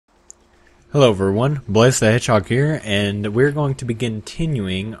Hello everyone, Blaze the Hedgehog here, and we're going to be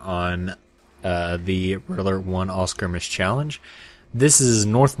continuing on the Red Alert 1 All Skirmish Challenge. This is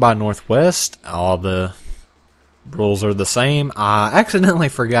North by Northwest. All the rules are the same. I accidentally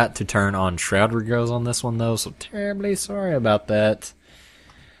forgot to turn on Shroud Regos on this one though, so terribly sorry about that.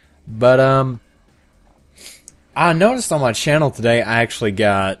 But I noticed on my channel today I actually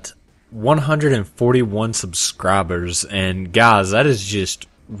got 141 subscribers, and guys, that is just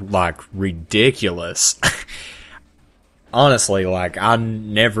like ridiculous. Honestly, like I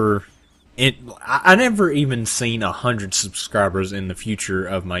never even seen 100 subscribers in the future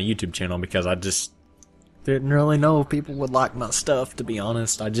of my YouTube channel because I just didn't really know if people would like my stuff, to be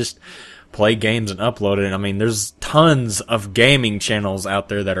honest. I just play games and upload it. I mean, there's tons of gaming channels out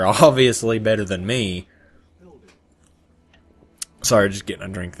there that are obviously better than me. Sorry, just getting a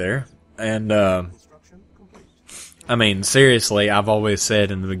drink there. And I mean, seriously, I've always said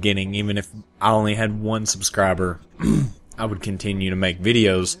in the beginning, even if I only had one subscriber, I would continue to make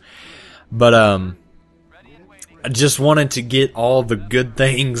videos. But I just wanted to get all the good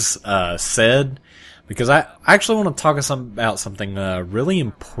things said, because I actually want to talk about something really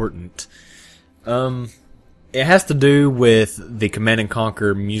important. It has to do with the Command &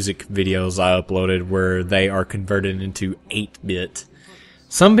 Conquer music videos I uploaded where they are converted into 8-bit.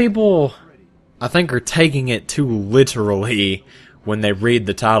 Some people, I think, are taking it too literally when they read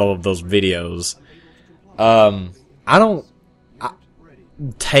the title of those videos. I don't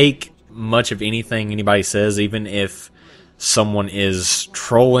take much of anything anybody says, even if someone is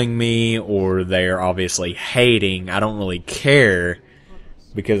trolling me or they're obviously hating. I don't really care,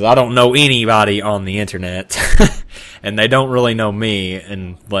 because I don't know anybody on the internet, and they don't really know me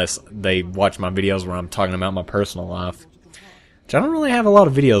unless they watch my videos where I'm talking about my personal life. Which I don't really have a lot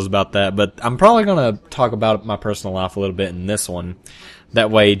of videos about that, but I'm probably going to talk about my personal life a little bit in this one. That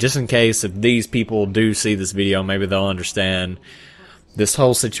way, just in case if these people do see this video, maybe they'll understand this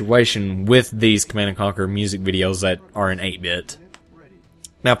whole situation with these Command & Conquer music videos that are in 8-bit.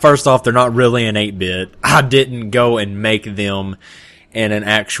 Now, first off, they're not really in 8-bit. I didn't go and make them in an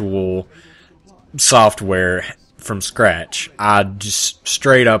actual software from scratch. I just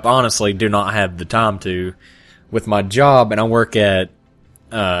straight up, honestly, do not have the time to with my job, and I work at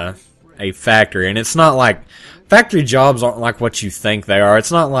a factory, and it's not like factory jobs aren't like what you think they are.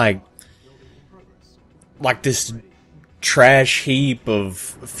 It's not like this trash heap of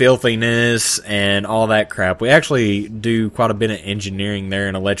filthiness and all that crap. We actually do quite a bit of engineering there,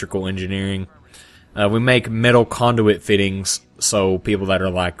 and electrical engineering. We make metal conduit fittings, so people that are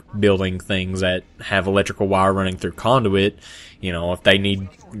like building things that have electrical wire running through conduit, you know, if they need,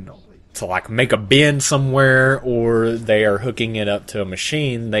 you know, to like make a bend somewhere, or they are hooking it up to a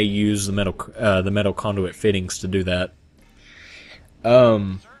machine, they use the metal conduit fittings to do that.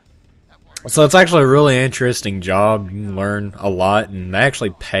 So it's actually a really interesting job. You can learn a lot, and they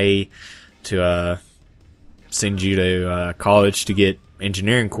actually pay to send you to college to get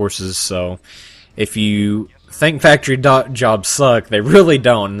engineering courses. So if you think factory jobs suck, they really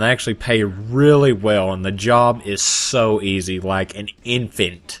don't, and they actually pay really well, and the job is so easy, like an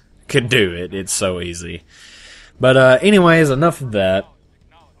infant could do it. It's so easy. But anyways, enough of that.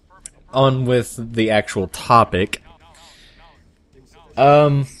 On with the actual topic.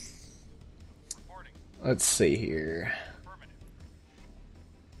 Let's see here.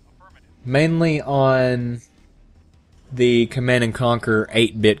 Mainly on the Command & Conquer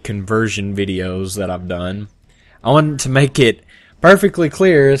 8-bit conversion videos that I've done. I wanted to make it perfectly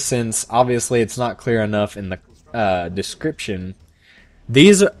clear, since obviously it's not clear enough in the description.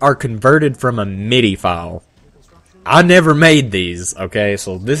 These are converted from a MIDI file. I never made these, okay?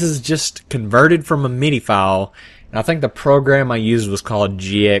 So this is just converted from a MIDI file. And I think the program I used was called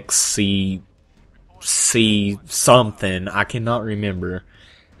GXC something. I cannot remember.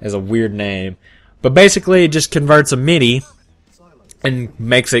 It's a weird name. But basically, it just converts a MIDI and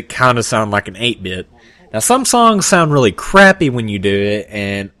makes it kind of sound like an 8-bit. Now, some songs sound really crappy when you do it,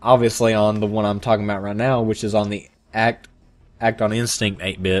 and obviously on the one I'm talking about right now, which is on the Act on Instinct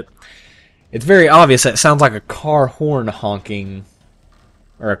 8-bit, it's very obvious that it sounds like a car horn honking,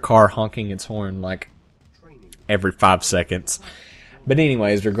 or a car honking its horn like every 5 seconds. But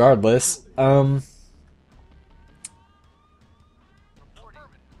anyways, regardless, what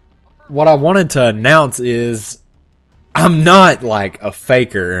I wanted to announce is I'm not like a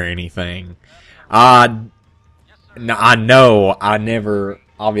faker or anything. I know I never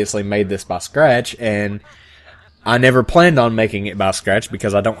obviously made this by scratch, and I never planned on making it by scratch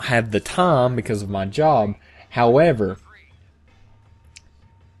because I don't have the time because of my job. However,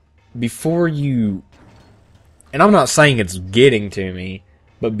 before you, and I'm not saying it's getting to me,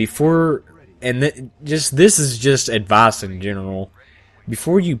 but before and this is just advice in general.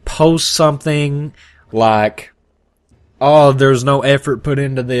 Before you post something like, oh, there's no effort put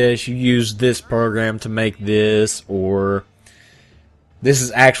into this, you use this program to make this, or this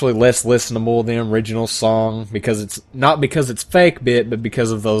is actually less listenable than the original song, because it's not because it's fake bit, but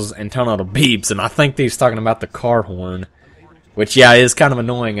because of those antenna beeps. And I think he's talking about the car horn, which, yeah, is kind of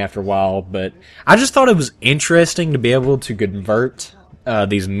annoying after a while, but I just thought it was interesting to be able to convert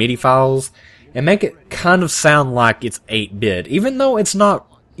these MIDI files and make it kind of sound like it's 8-bit. Even though it's not,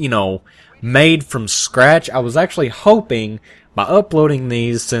 made from scratch, I was actually hoping by uploading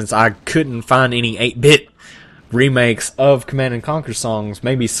these, since I couldn't find any 8-bit remakes of Command & Conquer songs,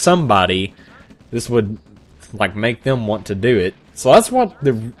 maybe this would make them want to do it. So that's what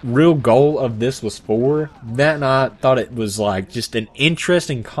the real goal of this was for. That, and I thought it was just an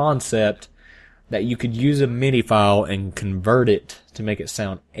interesting concept that you could use a MIDI file and convert it to make it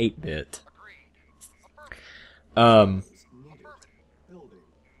sound 8-bit.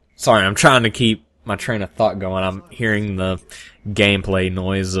 Sorry, I'm trying to keep my train of thought going. I'm hearing the gameplay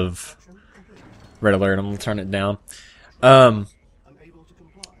noise of Red Alert. I'm gonna turn it down.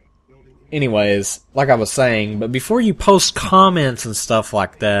 Anyways, like I was saying, but before you post comments and stuff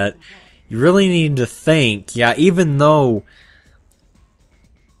like that, you really need to think, even though,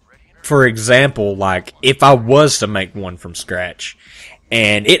 for example, if I was to make one from scratch,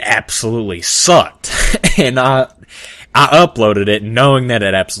 and it absolutely sucked, and I uploaded it knowing that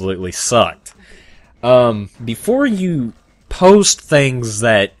it absolutely sucked. Before you post things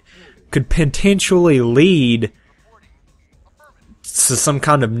that could potentially lead to some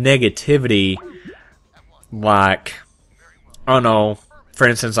kind of negativity, I don't know, for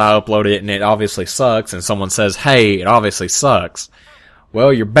instance, I upload it and it obviously sucks, and someone says, hey, it obviously sucks.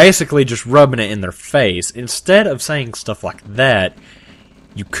 Well, you're basically just rubbing it in their face. Instead of saying stuff like that,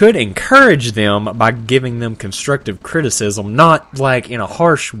 you could encourage them by giving them constructive criticism, not in a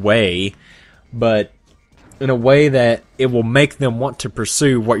harsh way, but in a way that it will make them want to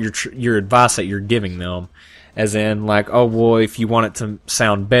pursue what your advice that you're giving them. As in, oh, well, if you want it to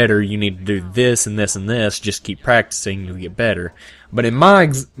sound better, you need to do this and this and this. Just keep practicing, you'll get better. But in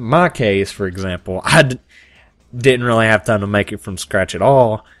my case, for example, I didn't really have time to make it from scratch at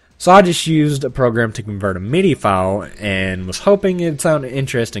all. So I just used a program to convert a MIDI file and was hoping it'd sound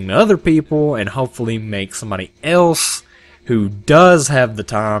interesting to other people and hopefully make somebody else who does have the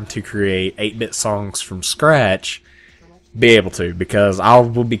time to create 8-bit songs from scratch be able to, because I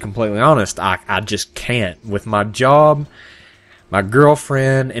will be completely honest, I just can't. With my job, my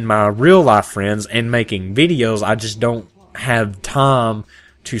girlfriend, and my real life friends, and making videos, I just don't have time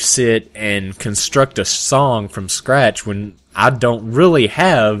to sit and construct a song from scratch when I don't really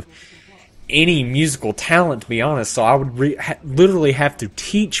have any musical talent, to be honest. So I would literally have to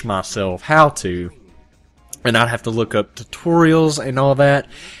teach myself how to. And I'd have to look up tutorials and all that.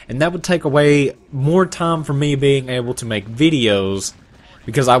 And that would take away more time from me being able to make videos,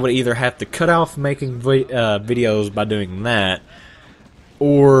 because I would either have to cut off making videos by doing that,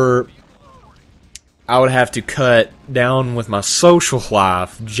 or I would have to cut down with my social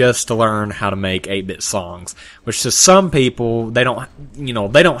life just to learn how to make 8-bit songs. Which to some people, they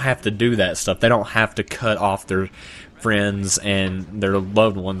don't have to do that stuff. They don't have to cut off their friends and their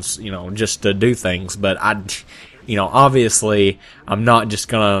loved ones, just to do things. But obviously, I'm not just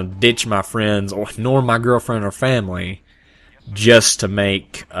gonna ditch my friends nor my girlfriend or family just to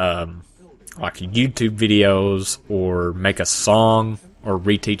make YouTube videos or make a song or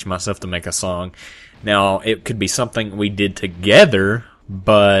reteach myself to make a song. Now, it could be something we did together,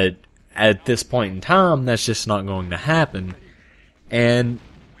 but at this point in time, that's just not going to happen. And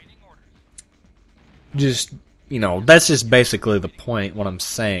just, that's just basically the point, what I'm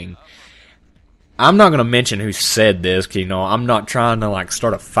saying. I'm not going to mention who said this, because, I'm not trying to,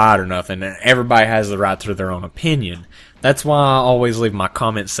 start a fight or nothing. Everybody has the right to their own opinion. That's why I always leave my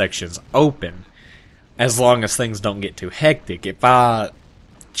comment sections open, as long as things don't get too hectic. If I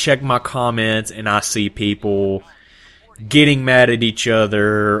check my comments and I see people getting mad at each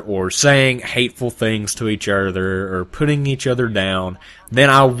other or saying hateful things to each other or putting each other down, then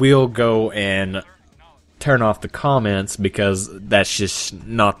I will go and turn off the comments, because that's just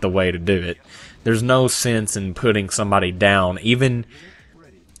not the way to do it. There's no sense in putting somebody down, even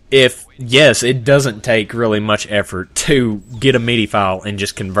if, yes, it doesn't take really much effort to get a MIDI file and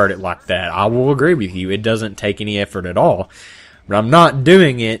just convert it like that. I will agree with you, it doesn't take any effort at all. But I'm not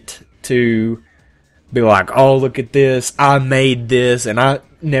doing it to be like, oh, look at this, I made this, and I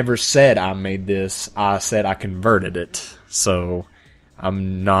never said I made this, I said I converted it. So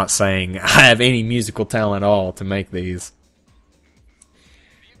I'm not saying I have any musical talent at all to make these.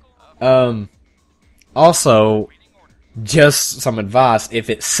 Also, just some advice, if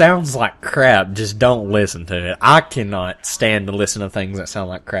it sounds like crap, just don't listen to it. I cannot stand to listen to things that sound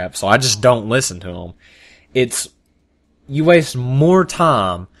like crap, so I just don't listen to them. You waste more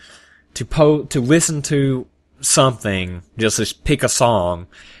time to listen to something, just pick a song.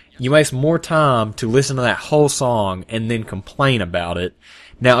 You waste more time to listen to that whole song and then complain about it.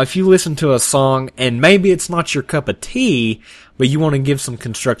 Now, if you listen to a song and maybe it's not your cup of tea, but you want to give some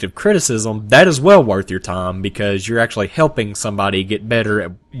constructive criticism, that is well worth your time because you're actually helping somebody get better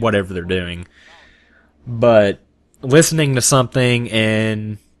at whatever they're doing. But listening to something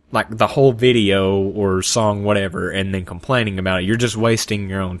and like the whole video or song, whatever, and then complaining about it, you're just wasting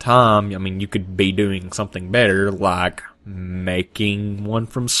your own time. I mean, you could be doing something better, like making one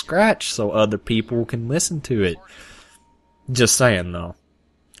from scratch so other people can listen to it. Just saying, though.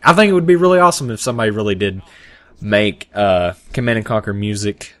 I think it would be really awesome if somebody really did make Command and Conquer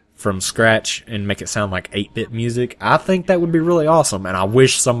music from scratch and make it sound like 8-bit music. I think that would be really awesome, and I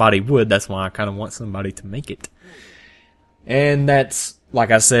wish somebody would. That's why I kind of want somebody to make it. And that's,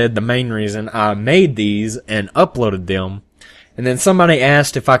 like I said, the main reason I made these and uploaded them. And then somebody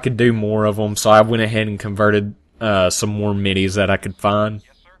asked if I could do more of them, so I went ahead and converted some more MIDIs that I could find.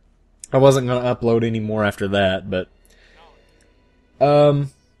 I wasn't going to upload any more after that, but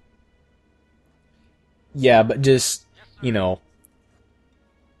yeah, but just, you know,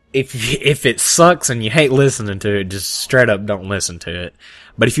 if it sucks and you hate listening to it, just straight up don't listen to it.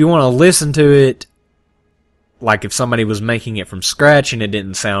 But if you want to listen to it, like if somebody was making it from scratch and it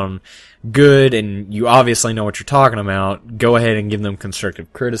didn't sound good and you obviously know what you're talking about, go ahead and give them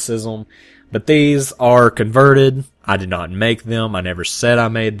constructive criticism. But these are converted. I did not make them. I never said I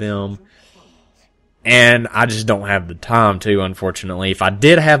made them. And I just don't have the time to, unfortunately. If I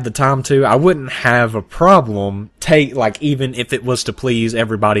did have the time to, I wouldn't have a problem even if it was to please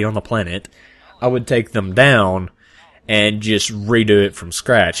everybody on the planet, I would take them down and just redo it from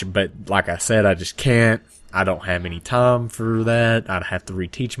scratch. But like I said, I just can't. I don't have any time for that. I'd have to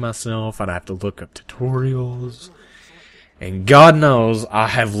reteach myself. I'd have to look up tutorials. And God knows I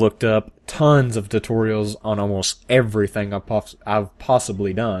have looked up tons of tutorials on almost everything I've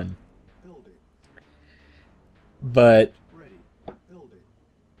possibly done. But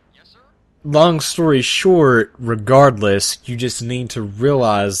long story short, regardless, you just need to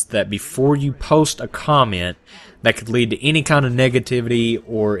realize that before you post a comment that could lead to any kind of negativity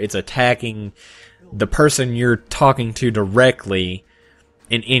or it's attacking the person you're talking to directly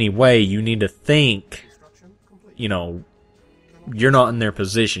in any way, you need to think, you know, you're not in their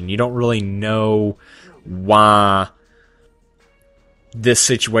position. You don't really know why this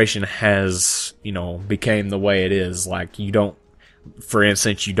situation has, you know, became the way it is. Like, you don't, for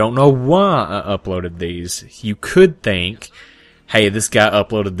instance, you don't know why I uploaded these. You could think, hey, this guy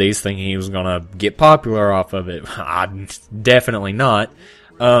uploaded these thinking he was gonna get popular off of it. Definitely not.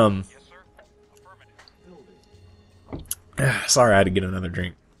 Sorry, I had to get another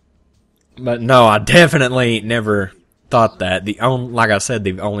drink. But no, I definitely never thought that. Like I said,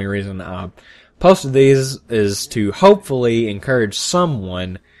 the only reason I posted these is to hopefully encourage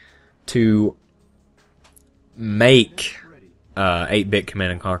someone to make 8-bit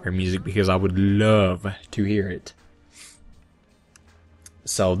Command and Conquer music, because I would love to hear it.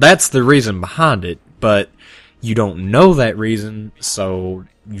 So that's the reason behind it, but you don't know that reason, so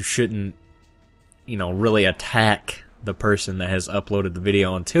you shouldn't, you know, really attack the person that has uploaded the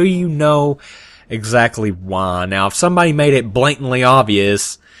video until you know exactly why. Now, if somebody made it blatantly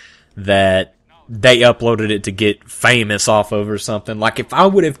obvious that they uploaded it to get famous off of or something, like if I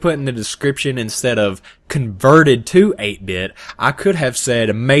would have put in the description instead of converted to 8-bit, I could have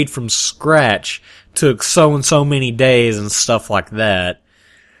said made from scratch, took so and so many days and stuff like that.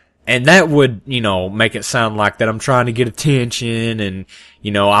 And that would, you know, make it sound like that I'm trying to get attention and, you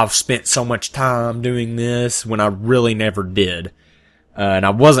know, I've spent so much time doing this when I really never did. And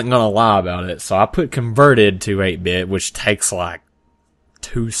I wasn't going to lie about it. So I put converted to 8-bit, which takes like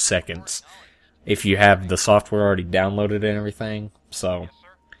 2 seconds if you have the software already downloaded and everything. So,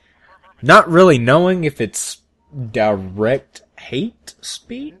 not really knowing if it's direct hate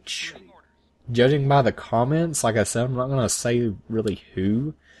speech, judging by the comments. Like I said, I'm not going to say really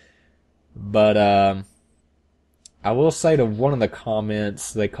who. But, I will say to one of the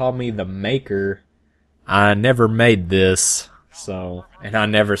comments, they called me the maker. I never made this, so, and I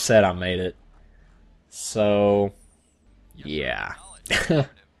never said I made it. So, yeah.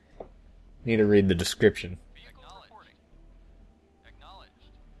 Need to read the description.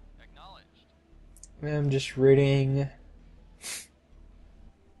 I'm just reading.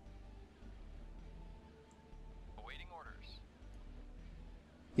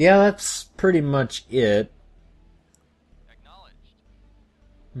 Yeah, that's pretty much it.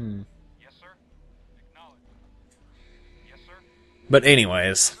 Hmm. But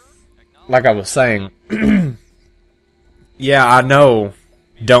anyways, like I was saying, yeah, I know,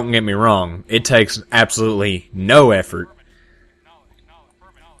 don't get me wrong, it takes absolutely no effort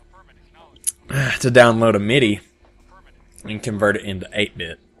to download a MIDI and convert it into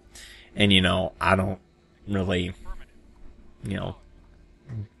 8-bit. And, you know, I don't really, you know,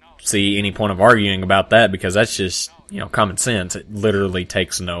 see any point of arguing about that because that's just, you know, common sense. It literally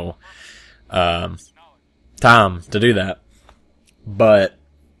takes no time to do that. But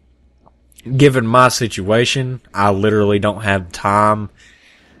given my situation, I literally don't have time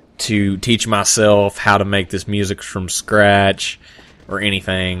to teach myself how to make this music from scratch or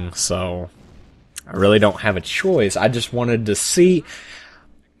anything, so I really don't have a choice. I just wanted to see.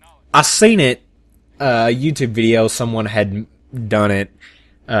 I seen it, a YouTube video, someone had done it,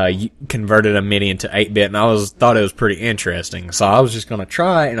 converted a MIDI into 8-bit, and I thought it was pretty interesting. So I was just gonna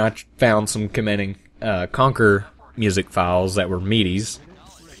try, and I found some Command and Conquer music files that were MIDIs,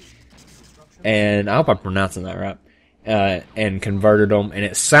 and I hope I'm pronouncing that right. And converted them, and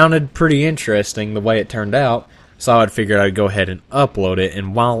it sounded pretty interesting the way it turned out. So I figured I'd go ahead and upload it.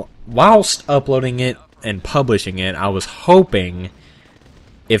 And whilst uploading it and publishing it, I was hoping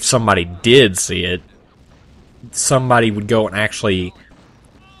if somebody did see it, somebody would go and actually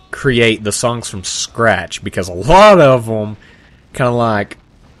create the songs from scratch, because a lot of them kind of like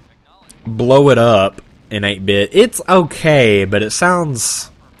blow it up in 8-bit. It's okay, but it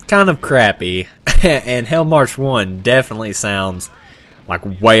sounds kind of crappy. And Hell March 1 definitely sounds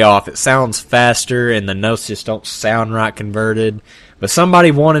like way off. It sounds faster and the notes just don't sound right converted. But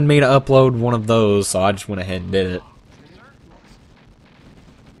somebody wanted me to upload one of those, so I just went ahead and did it.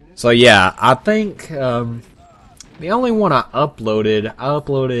 So yeah, I think the only one I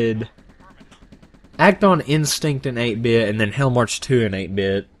uploaded Act on Instinct in 8-bit and then Hell March 2 in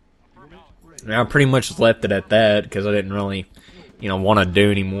 8-bit. And I pretty much left it at that because I didn't really, you know, want to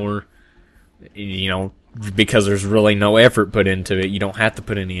do anymore. You know, because there's really no effort put into it. You don't have to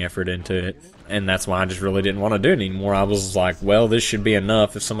put any effort into it. And that's why I just really didn't want to do it anymore. I was like, well, this should be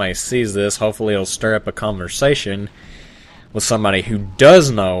enough. If somebody sees this, hopefully it'll stir up a conversation with somebody who does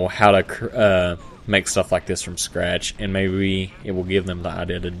know how to make stuff like this from scratch. And maybe it will give them the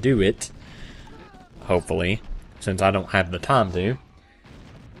idea to do it. Hopefully. Since I don't have the time to.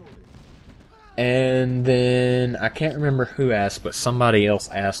 And then, I can't remember who asked, but somebody else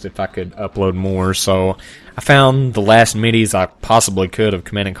asked if I could upload more, so I found the last MIDIs I possibly could of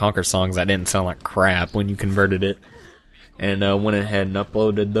Command & Conquer songs that didn't sound like crap when you converted it, and went ahead and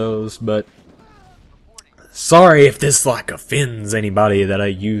uploaded those, but sorry if this, like, offends anybody that I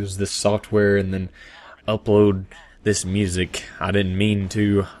use this software and then upload this music. I didn't mean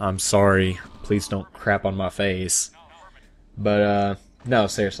to. I'm sorry. Please don't crap on my face. But, no,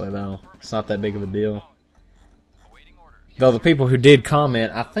 seriously, though. It's not that big of a deal. Though the people who did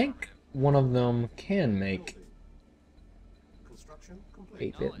comment, I think one of them can make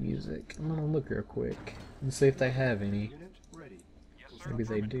 8-bit music. I'm gonna look real quick and see if they have any. Maybe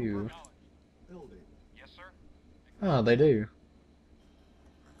they do. Oh, they do.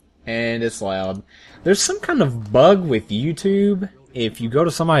 And it's loud. There's some kind of bug with YouTube. If you go to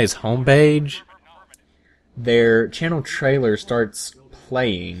somebody's homepage, their channel trailer starts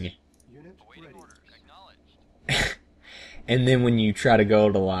playing. And then when you try to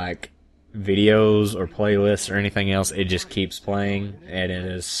go to like videos or playlists or anything else, it just keeps playing, and it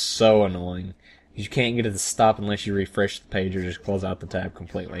is so annoying. You can't get it to stop unless you refresh the page or just close out the tab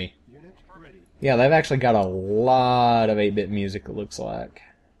completely. Yeah, they've actually got a lot of 8-bit music, it looks like.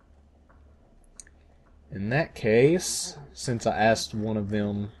 In that case, since I asked one of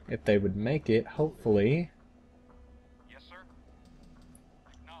them if they would make it, hopefully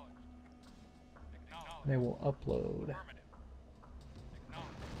they will upload.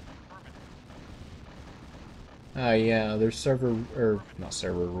 Yeah, there's not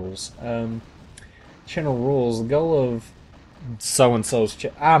server rules. Channel rules. The goal of so-and-so's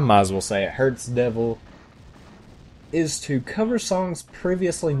I might as well say it, Hurts Devil, is to cover songs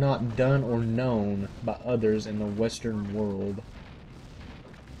previously not done or known by others in the Western world.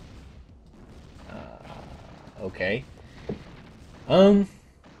 Okay.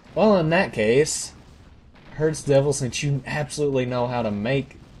 Well, in that case, Hurts Devil, since you absolutely know how to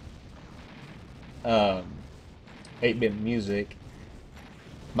make 8-bit music,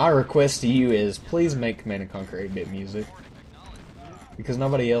 my request to you is please make Command & Conquer 8-bit music, because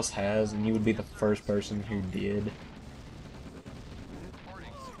nobody else has, and you would be the first person who did.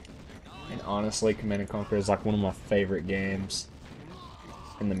 And honestly, Command & Conquer is like one of my favorite games.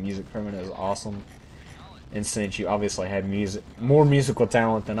 and the music from it is awesome. And since you obviously have more musical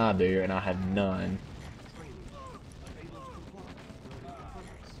talent than I do, and I have none,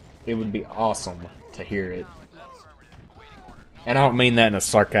 it would be awesome to hear it. And I don't mean that in a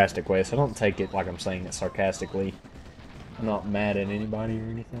sarcastic way, so don't take it like I'm saying it sarcastically. I'm not mad at anybody or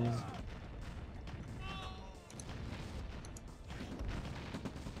anything.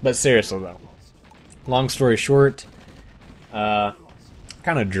 But seriously though, long story short, kind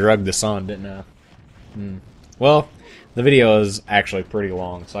of drugged this on, didn't I? Well, the video is actually pretty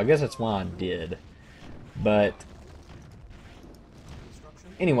long, so I guess that's why I did. But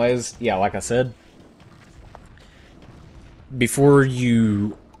anyways, yeah, like I said, before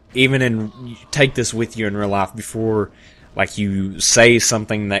you even take this with you in real life, before like you say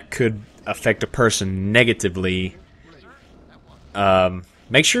something that could affect a person negatively,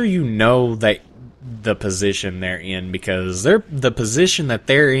 make sure you know that the position they're in, because the position that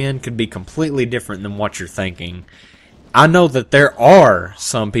they're in could be completely different than what you're thinking. I know that there are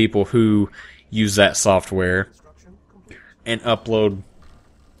some people who use that software and upload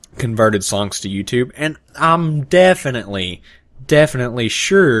converted songs to YouTube, and I'm definitely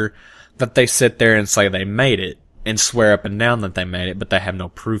sure that they sit there and say they made it and swear up and down that they made it, but they have no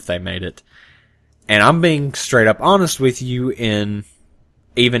proof they made it. And I'm being straight up honest with you,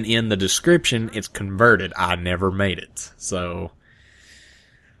 even in the description, it's converted. I never made it. So,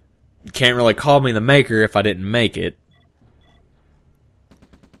 you can't really call me the maker if I didn't make it.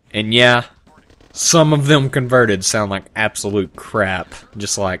 And yeah, some of them converted sound like absolute crap.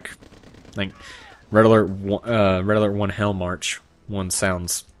 Just like Red Alert 1 Hell March one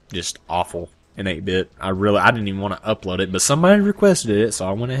sounds just awful in 8-bit. I didn't even want to upload it, but somebody requested it, so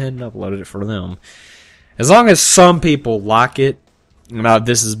I went ahead and uploaded it for them. As long as some people like it,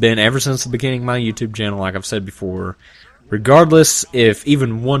 this has been ever since the beginning of my YouTube channel, like I've said before, regardless if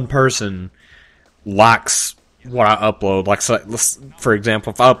even one person likes what I upload, like, so, for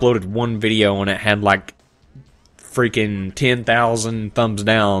example, if I uploaded one video and it had like freaking 10,000 thumbs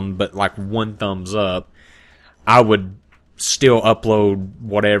down but like 1 thumbs up, I would still upload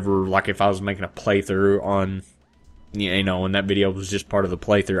whatever. Like if I was making a playthrough on, you know, and that video was just part of the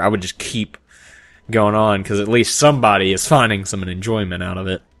playthrough, I would just keep going on, because at least somebody is finding some enjoyment out of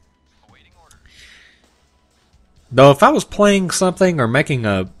it. Though if I was playing something or making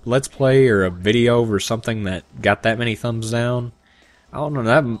a let's play or a video or something that got that many thumbs down, I don't know,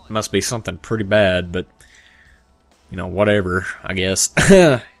 that must be something pretty bad, but you know, whatever, I guess.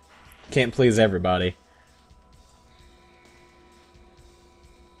 Can't please everybody.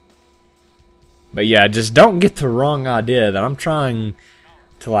 But yeah, just don't get the wrong idea that I'm trying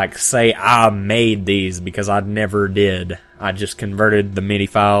to like say I made these, because I never did. I just converted the MIDI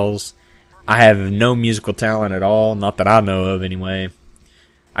files. I have no musical talent at all, not that I know of anyway.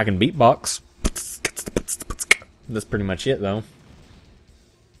 I can beatbox. That's pretty much it though.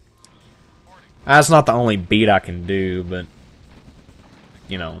 That's not the only beat I can do, but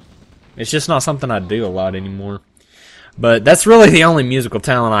you know, it's just not something I do a lot anymore. But that's really the only musical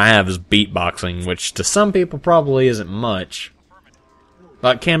talent I have, is beatboxing, which to some people probably isn't much,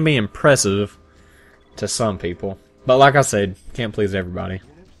 but can be impressive to some people. But like I said, can't please everybody.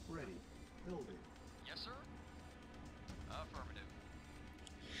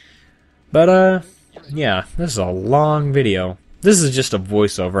 But yeah, this is a long video. This is just a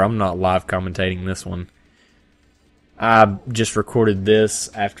voiceover. I'm not live commentating this one. I just recorded this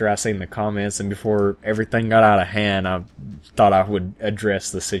after I seen the comments, and before everything got out of hand, I thought I would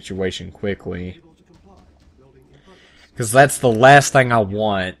address the situation quickly. Because that's the last thing I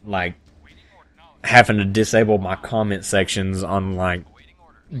want, like, having to disable my comment sections on, like,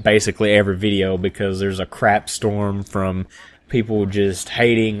 basically every video, because there's a crap storm from people just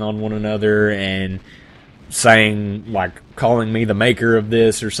hating on one another and saying, like, calling me the maker of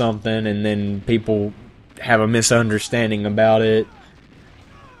this or something, and then people have a misunderstanding about it.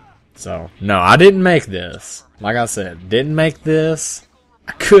 So, no, I didn't make this. Like I said, didn't make this.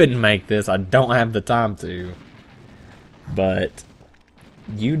 I couldn't make this. I don't have the time to. But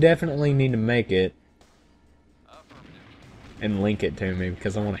you definitely need to make it and link it to me,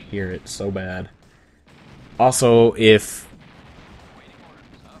 because I want to hear it so bad. Also, if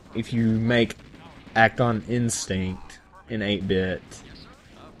you make Act on Instinct in 8-bit,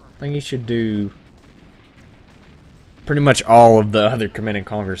 I think you should do pretty much all of the other Command &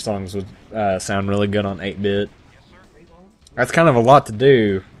 Conquer songs would sound really good on 8-bit. That's kind of a lot to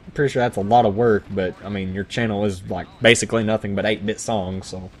do. I'm pretty sure that's a lot of work, but I mean, your channel is like basically nothing but 8-bit songs,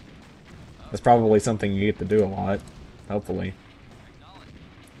 so that's probably something you get to do a lot, hopefully.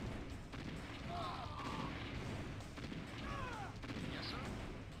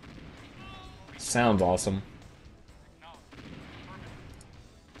 sounds awesome.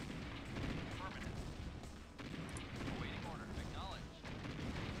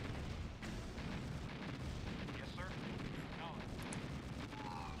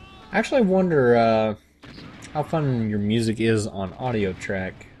 I actually wonder how fun your music is on audio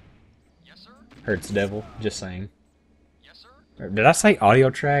track. Hurts Devil, just saying. Did I say audio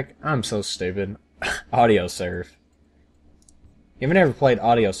track? I'm so stupid. Audio Surf. If you've never played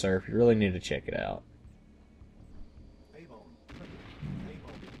Audio Surf, you really need to check it out.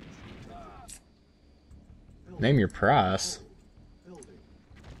 Name your price.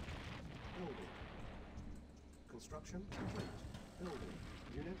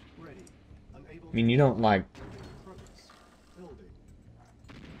 I mean, you don't like...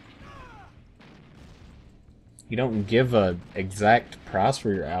 You don't give a exact price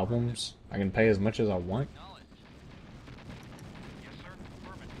for your albums. I can pay as much as I want.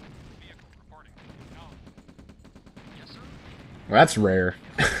 Well, that's rare.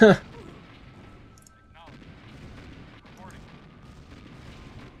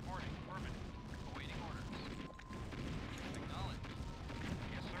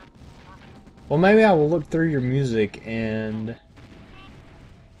 Well, maybe I will look through your music and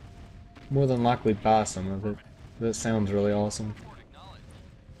more than likely buy some of it. That sounds really awesome.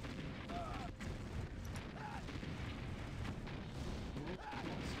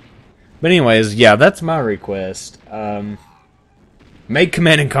 But anyways, yeah, that's my request. Make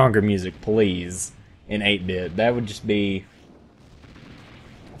Command and Conquer music, please, in 8-bit. That would just be...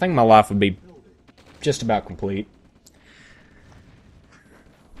 I think my life would be just about complete.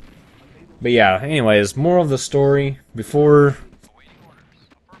 But yeah, anyways, moral of the story, before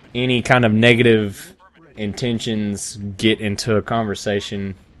any kind of negative intentions get into a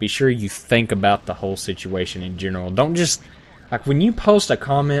conversation, be sure you think about the whole situation in general. Don't just, like, when you post a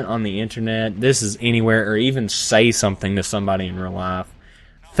comment on the internet, this is anywhere, or even say something to somebody in real life,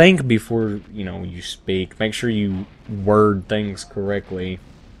 think before, you know, you speak. Make sure you word things correctly,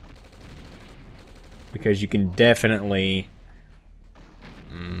 because you can definitely...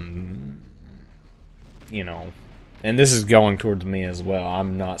 you know, and this is going towards me as well.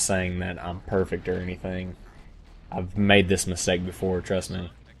 I'm not saying that I'm perfect or anything. I've made this mistake before, trust me.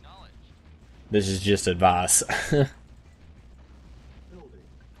 This is just advice. But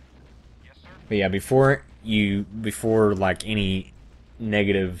yeah, before like any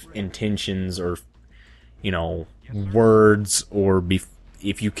negative intentions or, you know, words, or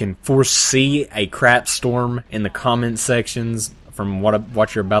if you can foresee a crap storm in the comment sections from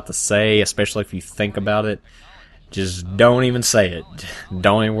what you're about to say, especially if you think about it, just don't even say it.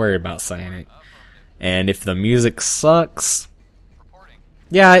 Don't even worry about saying it. And if the music sucks,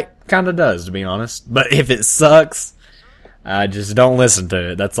 yeah, it kind of does, to be honest. But if it sucks, just don't listen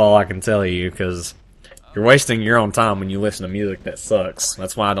to it. That's all I can tell you, because you're wasting your own time when you listen to music that sucks.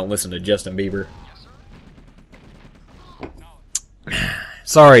 That's why I don't listen to Justin Bieber.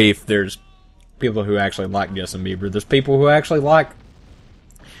 Sorry if there's people who actually like Justin Bieber. There's people who actually like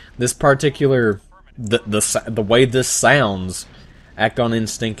this particular the way this sounds. Act on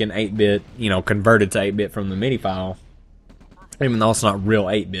Instinct in 8-bit, you know, converted to 8-bit from the MIDI file, even though it's not real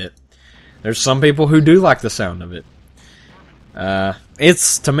 8-bit. There's some people who do like the sound of it.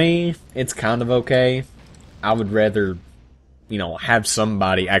 To me, it's kind of okay. I would rather, you know, have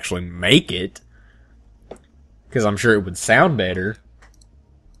somebody actually make it, because I'm sure it would sound better.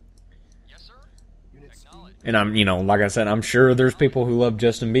 And I'm, you know, like I said, I'm sure there's people who love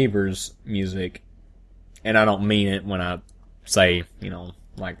Justin Bieber's music, and I don't mean it when I say, you know,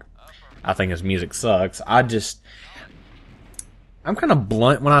 like, I think his music sucks. I'm kind of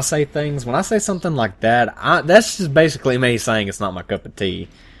blunt when I say things. When I say something like that, that's just basically me saying it's not my cup of tea.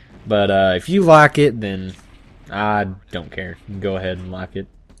 But if you like it, then I don't care. Go ahead and like it.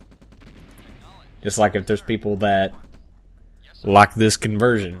 Just like if there's people that like this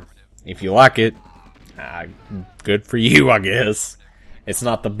conversion. If you like it, good for you, I guess. It's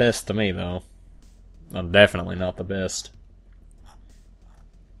not the best to me, though. I'm definitely not the best.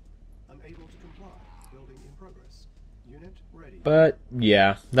 But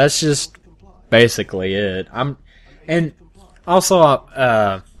yeah, that's just basically it. And also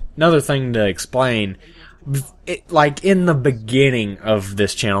another thing to explain, like in the beginning of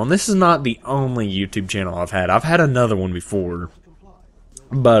this channel, and this is not the only YouTube channel I've had. I've had another one before,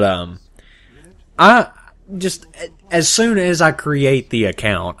 but I just, as soon as I create the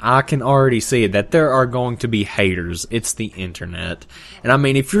account, I can already see that there are going to be haters. It's the internet, and I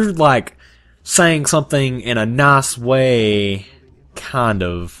mean, if you're like saying something in a nice way, kind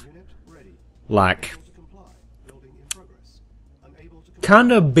of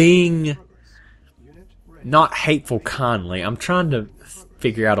being not hateful kindly. I'm trying to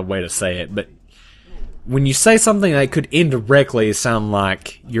figure out a way to say it, but when you say something that could indirectly sound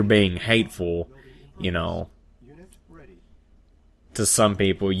like you're being hateful, you know, to some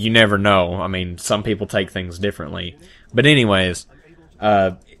people, you never know. I mean, some people take things differently. But anyways,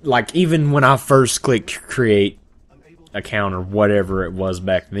 like even when I first clicked create account or whatever it was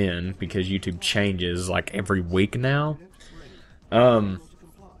back then, because YouTube changes like every week now, I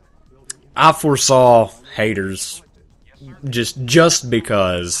foresaw haters just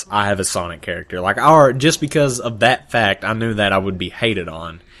because I have a Sonic character. Like, just because of that fact, I knew that I would be hated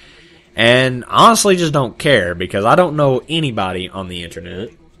on. And honestly just don't care, because I don't know anybody on the internet.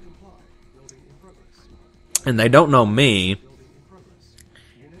 And they don't know me.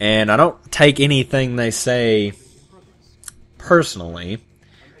 And I don't take anything they say personally,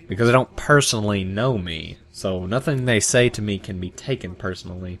 because they don't personally know me. So nothing they say to me can be taken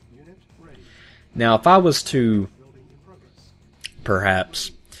personally. Now, if I was to,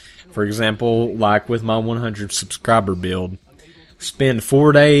 perhaps, for example, like with my 100 subscriber build, spend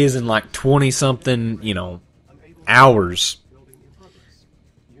 4 days and like 20-something, you know, hours.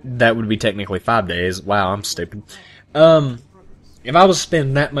 That would be technically 5 days. Wow, I'm stupid. If I was to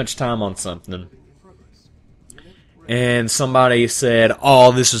spend that much time on something, and somebody said,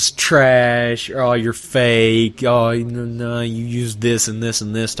 "Oh, this is trash," or "Oh, you're fake," "Oh, no, you used this and this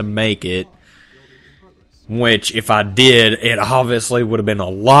and this to make it," which, if I did, it obviously would have been a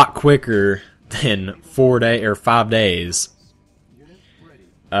lot quicker than 4 days or 5 days.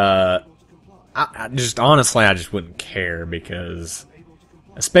 I just wouldn't care, because,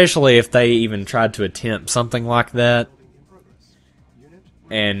 especially if they even tried to attempt something like that,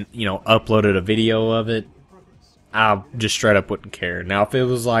 and, you know, uploaded a video of it, I just straight up wouldn't care. Now, if it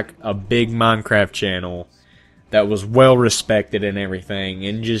was like a big Minecraft channel that was well respected and everything,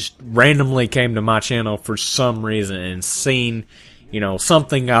 and just randomly came to my channel for some reason and seen, you know,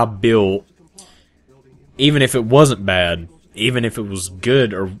 something I built, even if it wasn't bad, even if it was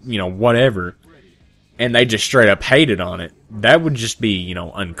good or, you know, whatever, and they just straight up hated on it, that would just be, you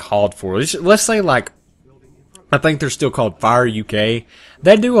know, uncalled for. Let's say, like, I think they're still called Fire UK.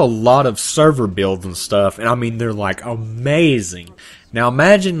 They do a lot of server builds and stuff, and I mean, they're like amazing. Now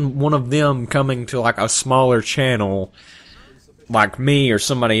imagine one of them coming to like a smaller channel like me or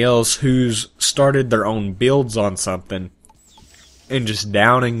somebody else who's started their own builds on something and just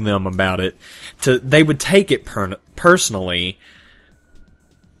downing them about it. They would take it personally,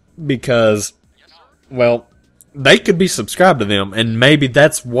 because, well, they could be subscribed to them, and maybe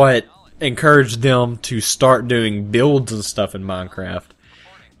that's what encouraged them to start doing builds and stuff in Minecraft.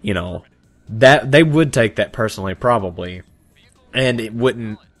 You know, that they would take that personally, probably, and it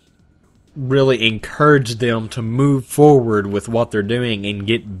wouldn't really encourage them to move forward with what they're doing and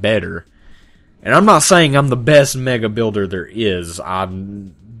get better. And I'm not saying I'm the best mega builder there is.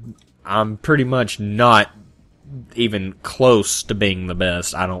 I'm pretty much not even close to being the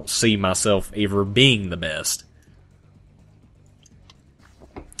best. I don't see myself ever being the best,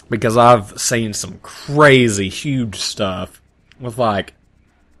 because I've seen some crazy huge stuff with like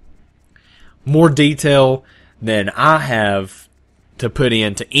more detail than I have to put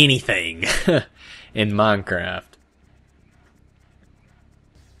into anything in Minecraft.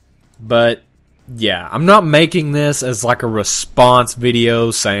 But yeah, I'm not making this as like a response video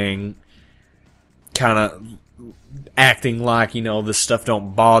saying, kind of acting like, you know, this stuff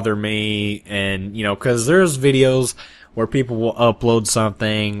don't bother me, and, you know, because there's videos where people will upload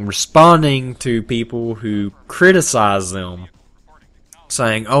something responding to people who criticize them,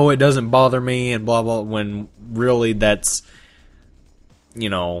 saying, "Oh, it doesn't bother me," and blah blah, when really that's, you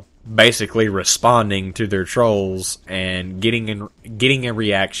know, basically responding to their trolls and getting a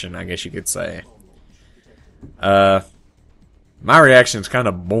reaction, I guess you could say. My reaction is kind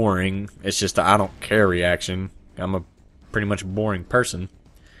of boring. It's just a I don't care reaction. I'm a pretty much boring person.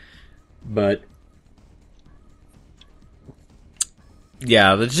 But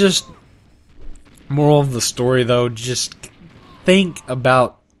yeah, that's just moral of the story, though. Just think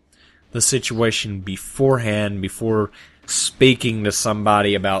about the situation beforehand, before speaking to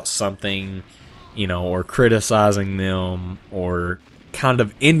somebody about something, you know, or criticizing them, or kind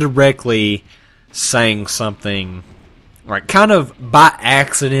of indirectly saying something, like kind of by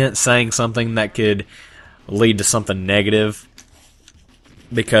accident saying something that could lead to something negative.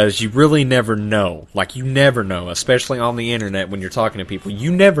 Because you really never know. Like, you never know, especially on the internet when you're talking to people. You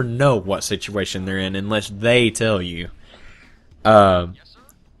never know what situation they're in unless they tell you. And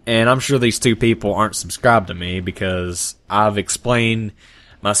I'm sure these two people aren't subscribed to me, because I've explained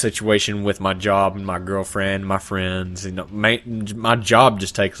my situation with my job and my girlfriend, my friends. You know, my job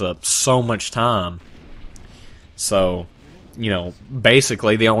just takes up so much time. So,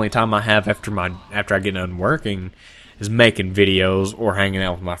 basically the only time I have after I get done working is making videos or hanging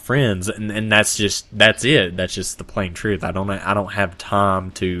out with my friends, and that's it. That's just the plain truth. I don't have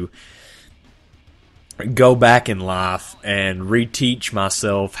time to go back in life and reteach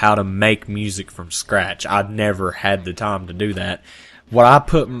myself how to make music from scratch. I'd never had the time to do that. What I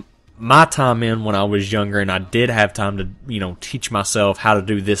put my time in when I was younger, and I did have time to, teach myself how to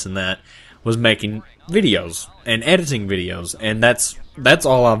do this and that, was making videos and editing videos, and that's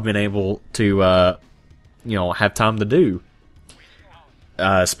all I've been able to, have time to do.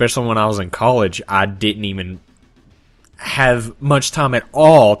 Especially when I was in college, I didn't even have much time at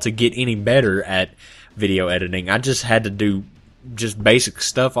all to get any better at video editing. I just had to do just basic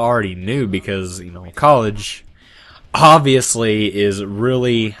stuff I already knew because, college obviously is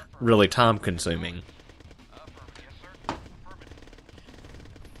really, really time consuming.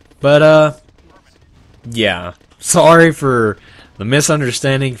 But, yeah. Sorry for the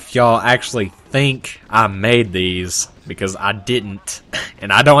misunderstanding if y'all actually think I made these, because I didn't.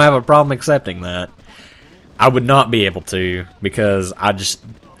 And I don't have a problem accepting that. I would not be able to, because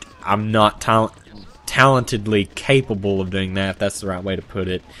I'm not talentedly capable of doing that, if that's the right way to put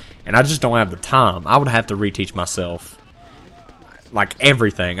it. And I just don't have the time. I would have to reteach myself, like,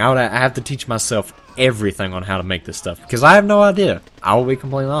 everything. I have to teach myself everything on how to make this stuff, because I have no idea. I will be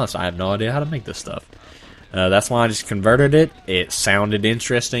completely honest. I have no idea how to make this stuff. That's why I just converted it. It sounded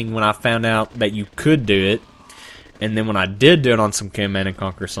interesting when I found out that you could do it. And then when I did do it on some Command &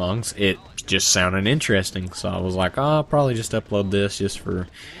 Conquer songs, it just sounded interesting. So I was like, oh, I'll probably just upload this just for,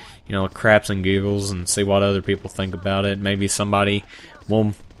 craps and giggles, and see what other people think about it. Maybe somebody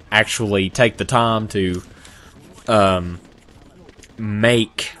will actually take the time to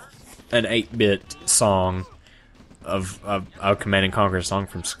make an 8-bit song of a Command & Conquer song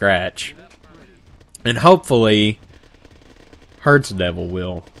from scratch. And hopefully, Hertz Devil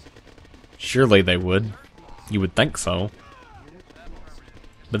will. Surely they would. You would think so.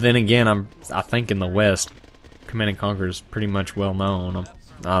 But then again, I think in the West, Command & Conquer is pretty much well known.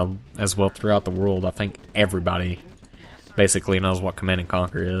 As well throughout the world. I think everybody basically knows what Command &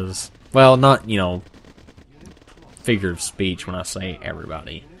 Conquer is. Well, not, figure of speech when I say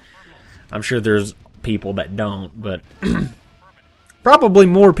everybody. I'm sure there's people that don't, but probably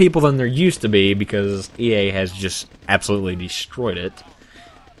more people than there used to be, because EA has just absolutely destroyed it.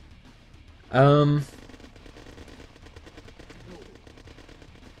 But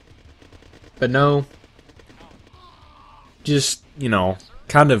no, just,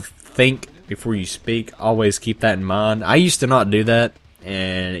 kind of think before you speak. Always keep that in mind. I used to not do that,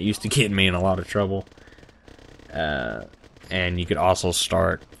 and it used to get me in a lot of trouble. And you could also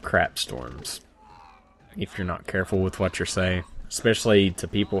start crap storms if you're not careful with what you're saying, especially to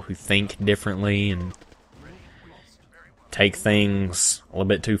people who think differently and take things a little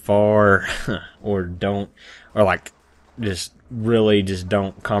bit too far, or really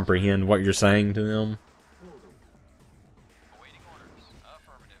don't comprehend what you're saying to them.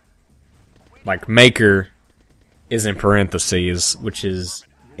 Like, maker is in parentheses, which is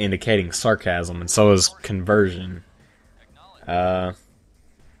indicating sarcasm, and so is conversion. It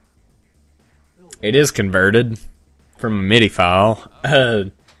is converted from a MIDI file,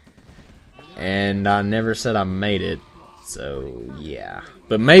 and I never said I made it, so yeah.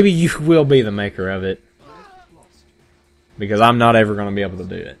 But maybe you will be the maker of it, because I'm not ever going to be able to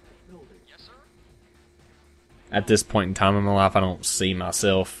do it. At this point in time in my life, I don't see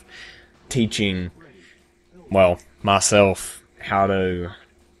myself teaching, myself how to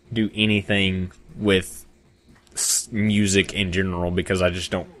do anything with music in general, because I just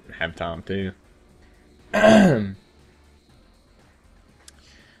don't have time to.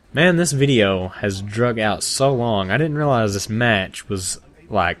 Man, this video has drug out so long. I didn't realize this match was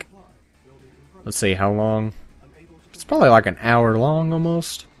like, let's see, how long? It's probably like an hour long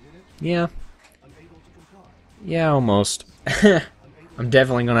almost. Yeah. Yeah, almost. I'm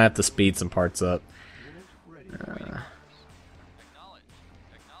definitely going to have to speed some parts up.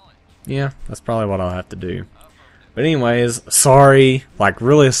 Yeah, that's probably what I'll have to do. But anyways, sorry, like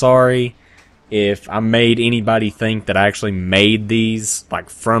really sorry if I made anybody think that I actually made these like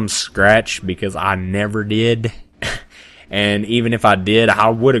from scratch, because I never did. And even if I did, I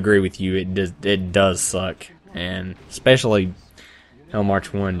would agree with you, it does suck. And especially Hell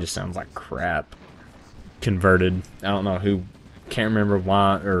March 1 just sounds like crap. Converted. I don't know who, can't remember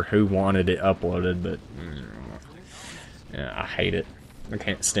why or who wanted it uploaded, but yeah, I hate it. I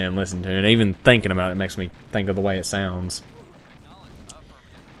can't stand listening to it. Even thinking about it makes me think of the way it sounds.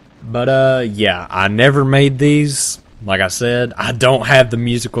 But yeah, I never made these. Like I said, I don't have the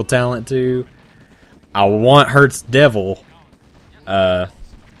musical talent to. I want Hertz Devil to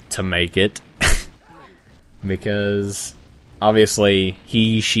make it. Because obviously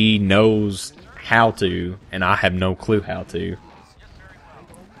she knows how to, and I have no clue how to.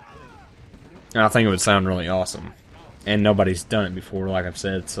 And I think it would sound really awesome. And nobody's done it before, like I've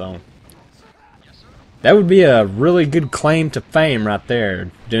said, so that would be a really good claim to fame right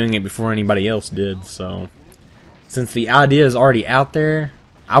there, doing it before anybody else did. So since the idea is already out there,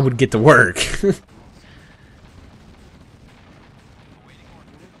 I would get to work.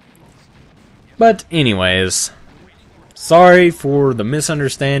 But anyways, sorry for the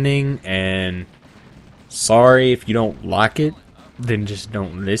misunderstanding, and sorry if you don't like it, then just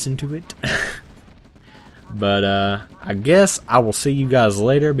don't listen to it. But I guess I will see you guys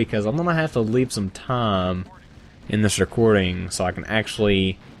later, because I'm gonna have to leave some time in this recording so I can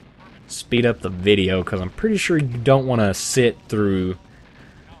actually speed up the video, because I'm pretty sure you don't want to sit through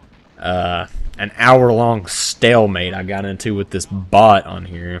an hour-long stalemate I got into with this bot on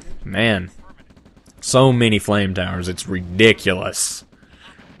here. Man, so many flame towers, it's ridiculous.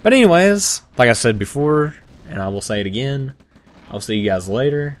 But anyways, like I said before, and I will say it again, I'll see you guys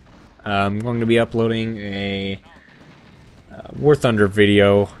later. I'm going to be uploading a War Thunder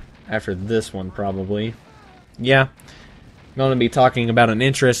video after this one, probably. Yeah, I'm going to be talking about an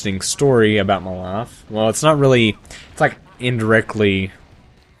interesting story about my life. Well, it's not really, it's like indirectly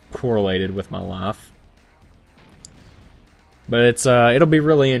correlated with my life. But it's it'll be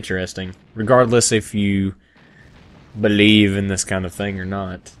really interesting, regardless if you believe in this kind of thing or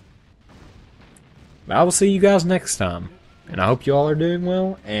not. But I will see you guys next time. And I hope you all are doing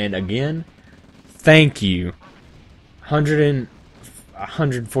well. And again, thank you.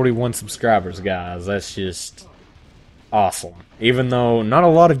 141 subscribers, guys. That's just awesome. Even though not a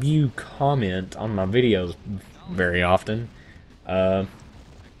lot of you comment on my videos very often. It'd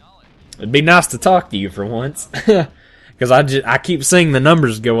be nice to talk to you for once. Because I keep seeing the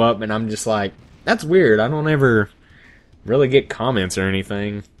numbers go up, and I'm just like, that's weird. I don't ever really get comments or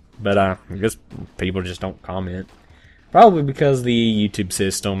anything. But I guess people just don't comment. Probably because the YouTube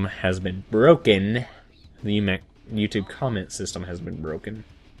system has been broken. The YouTube comment system has been broken.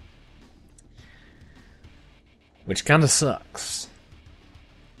 Which kind of sucks.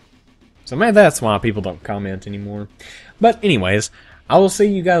 So maybe that's why people don't comment anymore. But anyways, I will see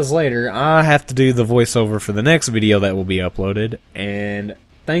you guys later. I have to do the voiceover for the next video that will be uploaded. And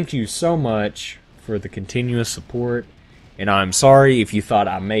thank you so much for the continuous support. And I'm sorry if you thought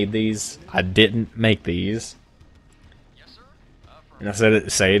I made these. I didn't make these. And I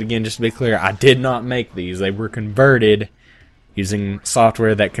say it again just to be clear. I did not make these. They were converted using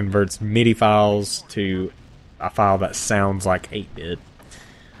software that converts MIDI files to a file that sounds like 8-bit.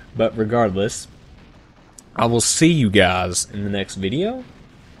 But regardless, I will see you guys in the next video,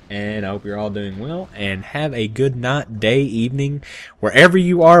 and I hope you're all doing well, and have a good night, day, evening, wherever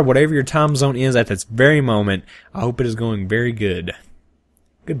you are, whatever your time zone is at this very moment. I hope it is going very good.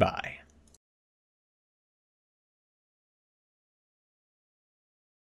 Goodbye.